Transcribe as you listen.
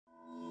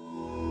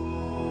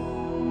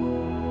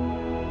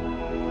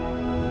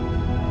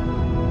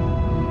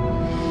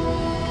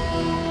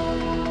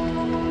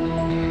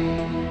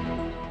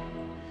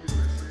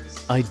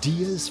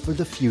Ideas for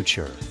the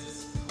future.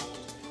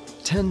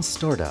 10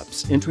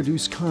 startups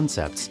introduce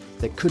concepts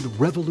that could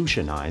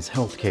revolutionize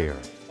healthcare.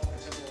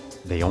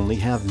 They only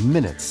have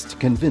minutes to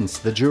convince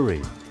the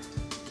jury.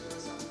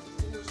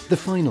 The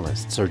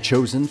finalists are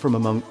chosen from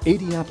among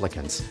 80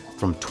 applicants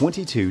from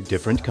 22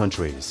 different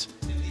countries.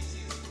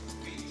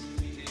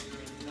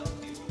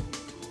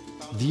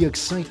 The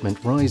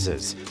excitement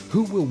rises.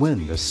 Who will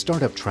win the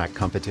startup track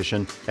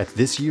competition at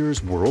this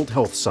year's World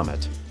Health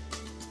Summit?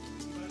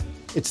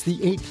 It's the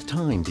 8th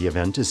time the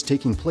event is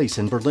taking place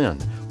in Berlin,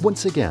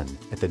 once again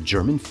at the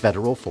German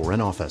Federal Foreign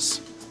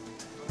Office.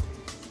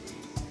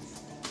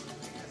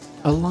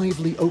 A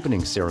lively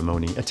opening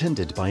ceremony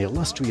attended by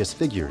illustrious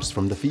figures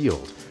from the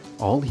field,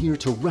 all here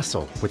to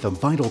wrestle with a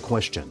vital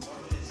question: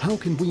 how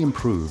can we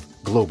improve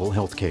global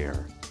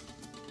healthcare?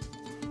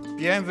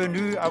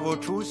 Bienvenue à vous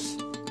tous.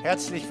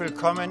 Herzlich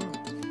willkommen.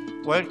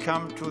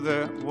 Welcome to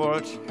the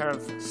World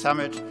Health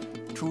Summit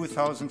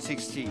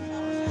 2016.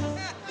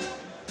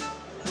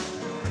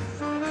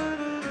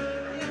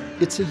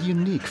 It's a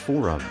unique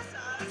forum.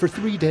 For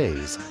 3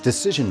 days,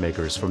 decision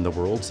makers from the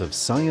worlds of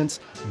science,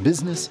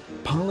 business,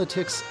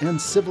 politics, and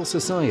civil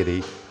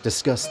society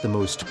discuss the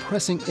most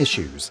pressing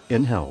issues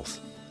in health.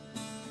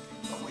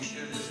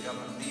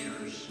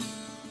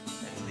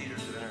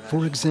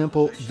 For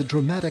example, the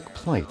dramatic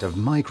plight of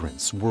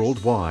migrants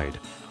worldwide.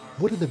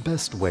 What are the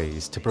best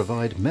ways to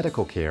provide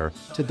medical care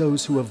to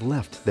those who have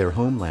left their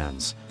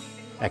homelands?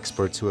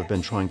 Experts who have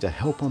been trying to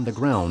help on the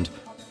ground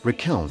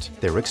recount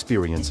their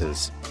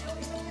experiences.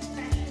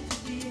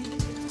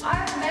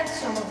 I've met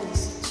some of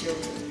these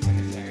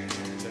children.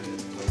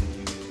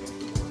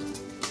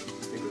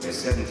 There's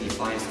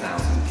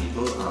 75,000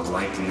 people are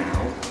right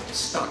now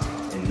stuck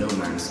in no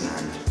man's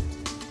land.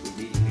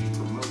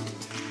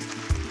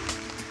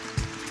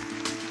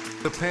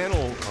 The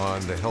panel on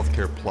the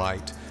healthcare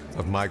plight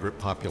of migrant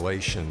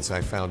populations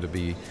I found to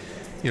be,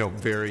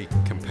 very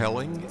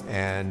compelling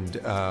and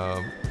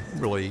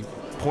really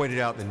pointed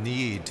out the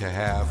need to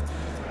have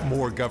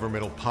more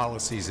governmental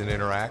policies and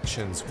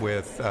interactions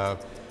with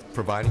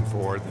providing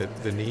for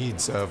the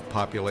needs of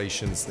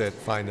populations that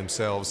find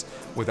themselves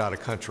without a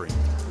country.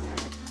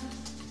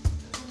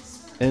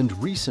 And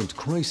recent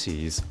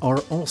crises are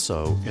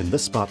also in the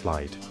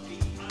spotlight.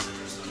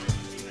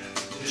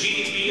 The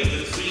GDP of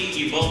the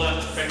 3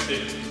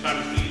 Ebola-affected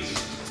countries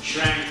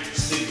shrank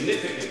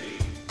significantly.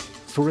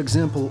 For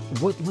example,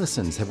 what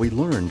lessons have we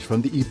learned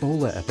from the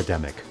Ebola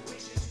epidemic?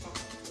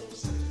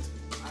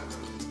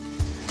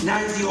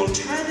 Now, the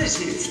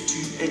alternative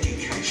to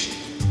education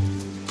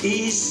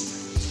is,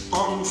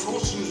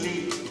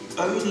 unfortunately,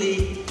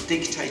 only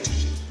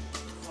dictatorship.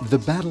 The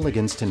battle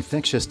against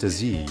infectious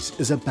disease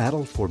is a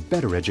battle for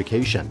better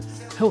education.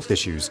 Health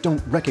issues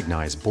don't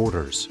recognize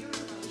borders.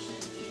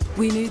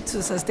 We need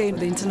to sustain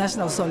the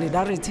international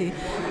solidarity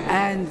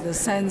and the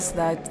sense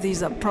that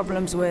these are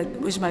problems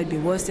which might be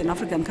worse in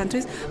African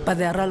countries, but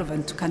they are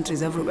relevant to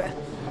countries everywhere.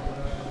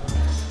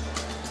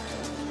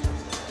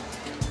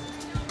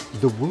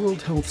 The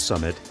World Health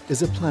Summit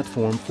is a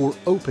platform for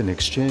open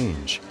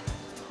exchange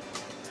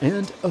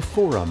and a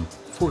forum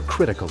for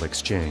critical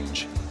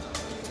exchange.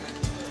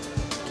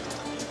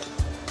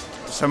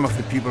 Some of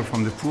the people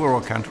from the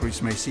poorer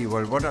countries may see,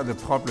 well, what are the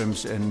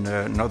problems in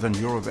Northern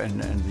Europe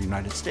and the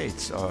United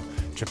States or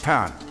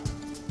Japan?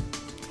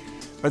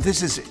 But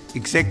this is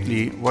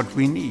exactly what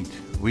we need.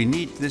 We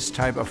need this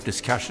type of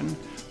discussion.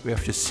 We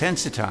have to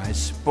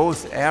sensitize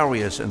both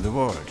areas in the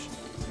world.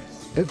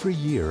 Every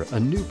year, a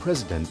new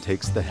president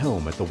takes the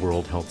helm at the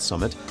World Health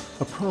Summit,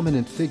 a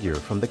prominent figure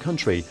from the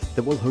country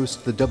that will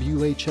host the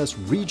WHS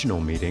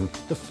regional meeting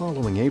the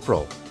following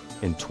April.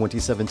 In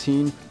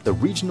 2017, the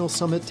regional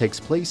summit takes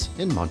place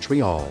in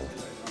Montreal.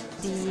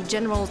 The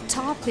general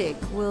topic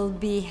will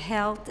be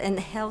health and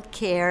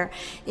healthcare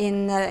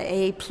in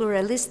a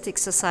pluralistic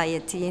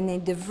society, in a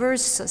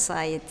diverse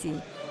society.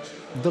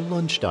 The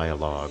lunch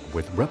dialogue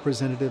with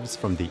representatives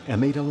from the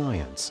M8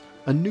 Alliance,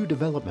 a new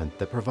development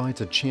that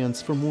provides a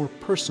chance for more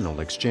personal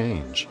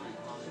exchange.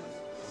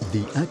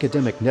 The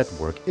academic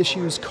network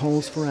issues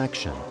calls for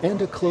action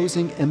and a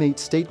closing M8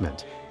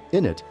 statement.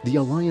 In it, the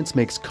Alliance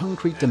makes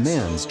concrete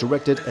demands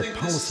directed at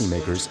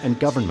policymakers and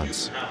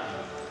governments.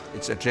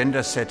 It's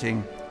agenda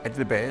setting at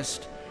the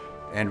best,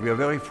 and we are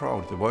very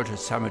proud. The World Health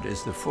Summit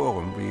is the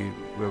forum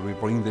where we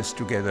bring this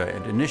together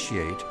and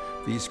initiate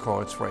these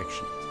calls for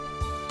action.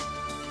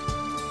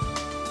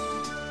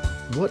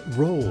 What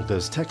role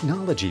does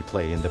technology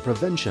play in the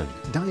prevention,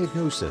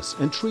 diagnosis,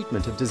 and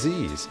treatment of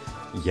disease?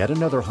 Yet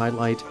another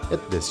highlight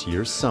at this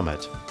year's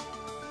summit.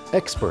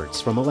 Experts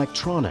from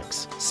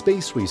electronics,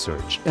 space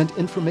research, and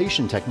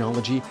information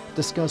technology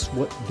discuss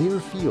what their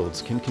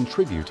fields can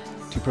contribute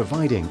to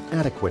providing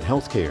adequate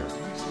health care.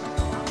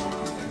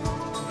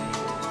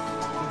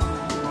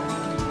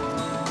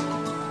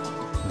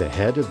 The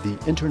head of the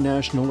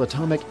International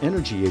Atomic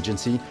Energy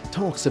Agency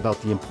talks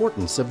about the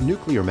importance of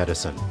nuclear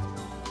medicine.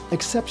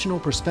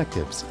 Exceptional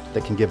perspectives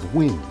that can give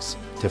wings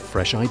to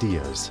fresh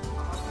ideas.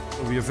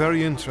 We are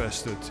very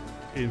interested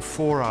in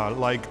fora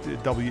like the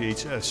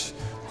WHS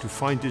to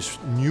find this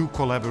new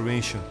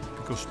collaboration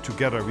because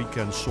together we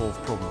can solve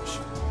problems.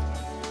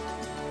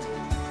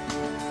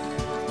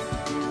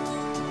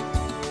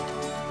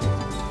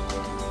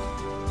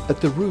 At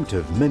the root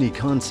of many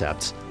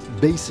concepts,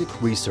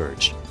 basic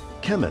research.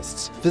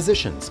 Chemists,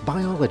 physicians,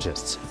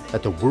 biologists.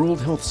 At the World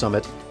Health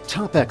Summit,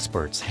 top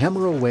experts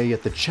hammer away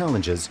at the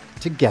challenges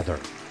together.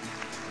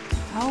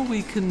 How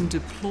we can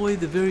deploy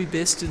the very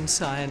best in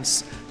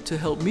science to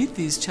help meet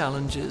these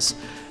challenges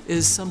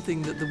is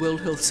something that the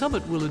World Health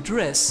Summit will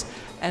address,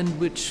 and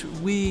which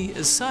we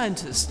as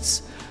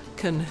scientists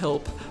can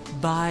help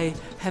by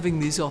having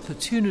these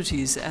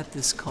opportunities at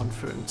this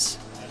conference.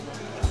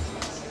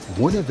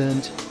 One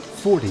event,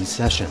 40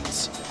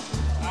 sessions.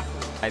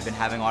 I've been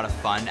having a lot of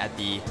fun at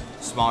the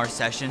smaller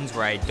sessions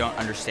where I don't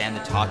understand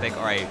the topic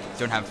or I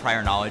don't have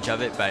prior knowledge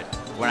of it, but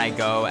when I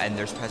go and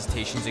there's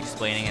presentations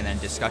explaining and then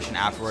discussion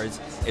afterwards,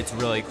 it's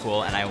really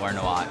cool and I learn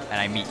a lot and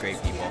I meet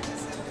great people.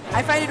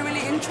 I find it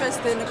really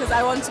interesting because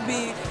I want to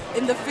be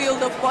in the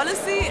field of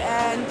policy,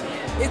 and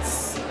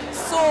it's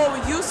so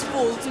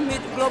useful to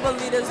meet global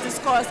leaders,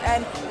 discuss,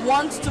 and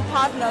want to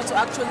partner to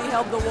actually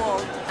help the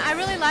world. I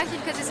really like it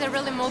because it's a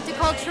really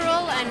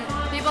multicultural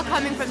and people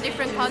coming from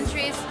different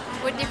countries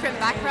with different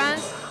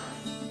backgrounds.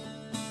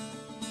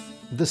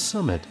 The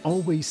summit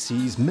always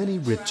sees many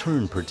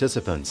return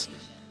participants,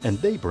 and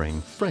they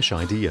bring fresh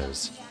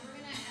ideas.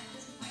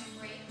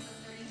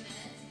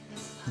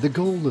 The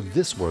goal of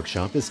this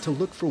workshop is to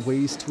look for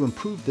ways to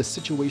improve the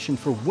situation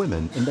for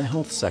women in the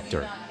health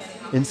sector.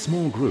 In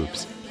small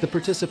groups, the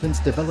participants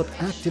develop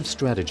active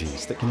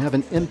strategies that can have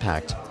an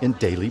impact in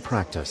daily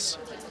practice.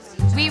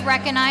 We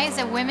recognize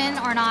that women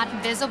are not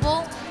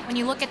visible. When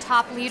you look at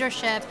top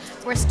leadership,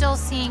 we're still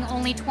seeing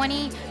only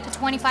 20 to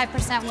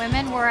 25%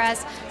 women,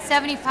 whereas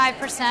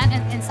 75%,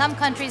 and in some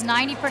countries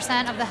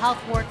 90% of the health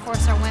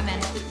workforce are women.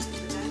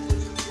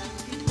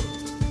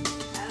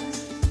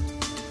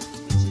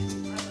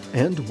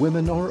 And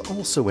women are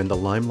also in the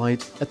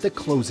limelight at the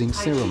closing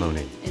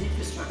ceremony.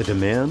 The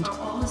demand,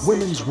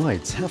 women's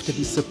rights have to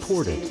be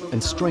supported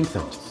and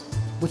strengthened.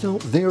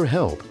 Without their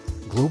help,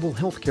 global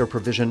healthcare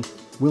provision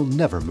will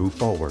never move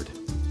forward.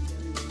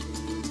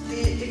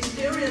 The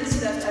experience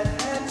that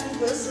I've had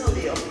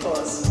personally, of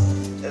course,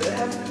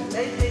 have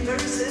made me very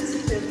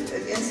sensitive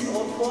against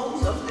all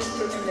forms of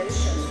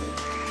discrimination.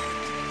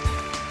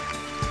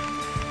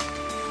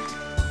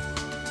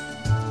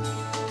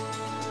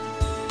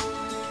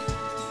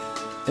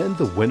 And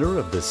the winner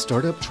of the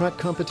Startup Track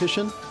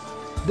competition?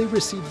 They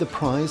received the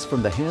prize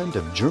from the hand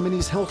of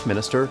Germany's health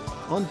minister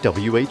on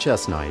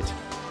WHS night.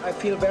 I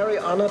feel very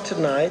honored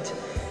tonight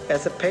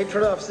as a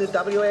patron of the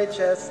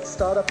WHS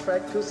Startup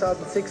Track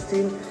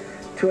 2016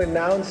 to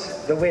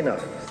announce the winner.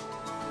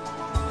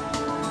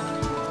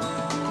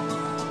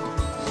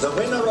 The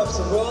winner of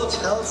the World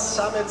Health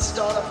Summit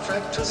Startup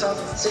Track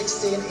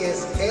 2016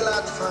 is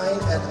Elad Fein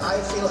and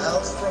I Feel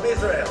Health from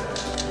Israel.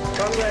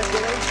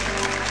 Congratulations.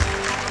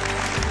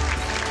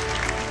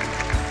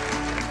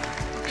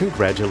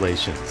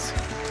 Congratulations,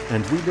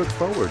 and we look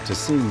forward to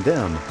seeing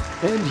them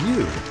and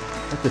you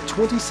at the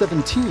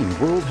 2017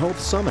 World Health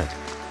Summit.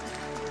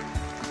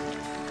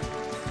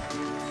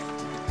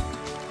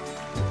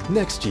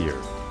 Next year,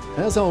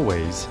 as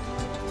always,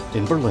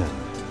 in Berlin.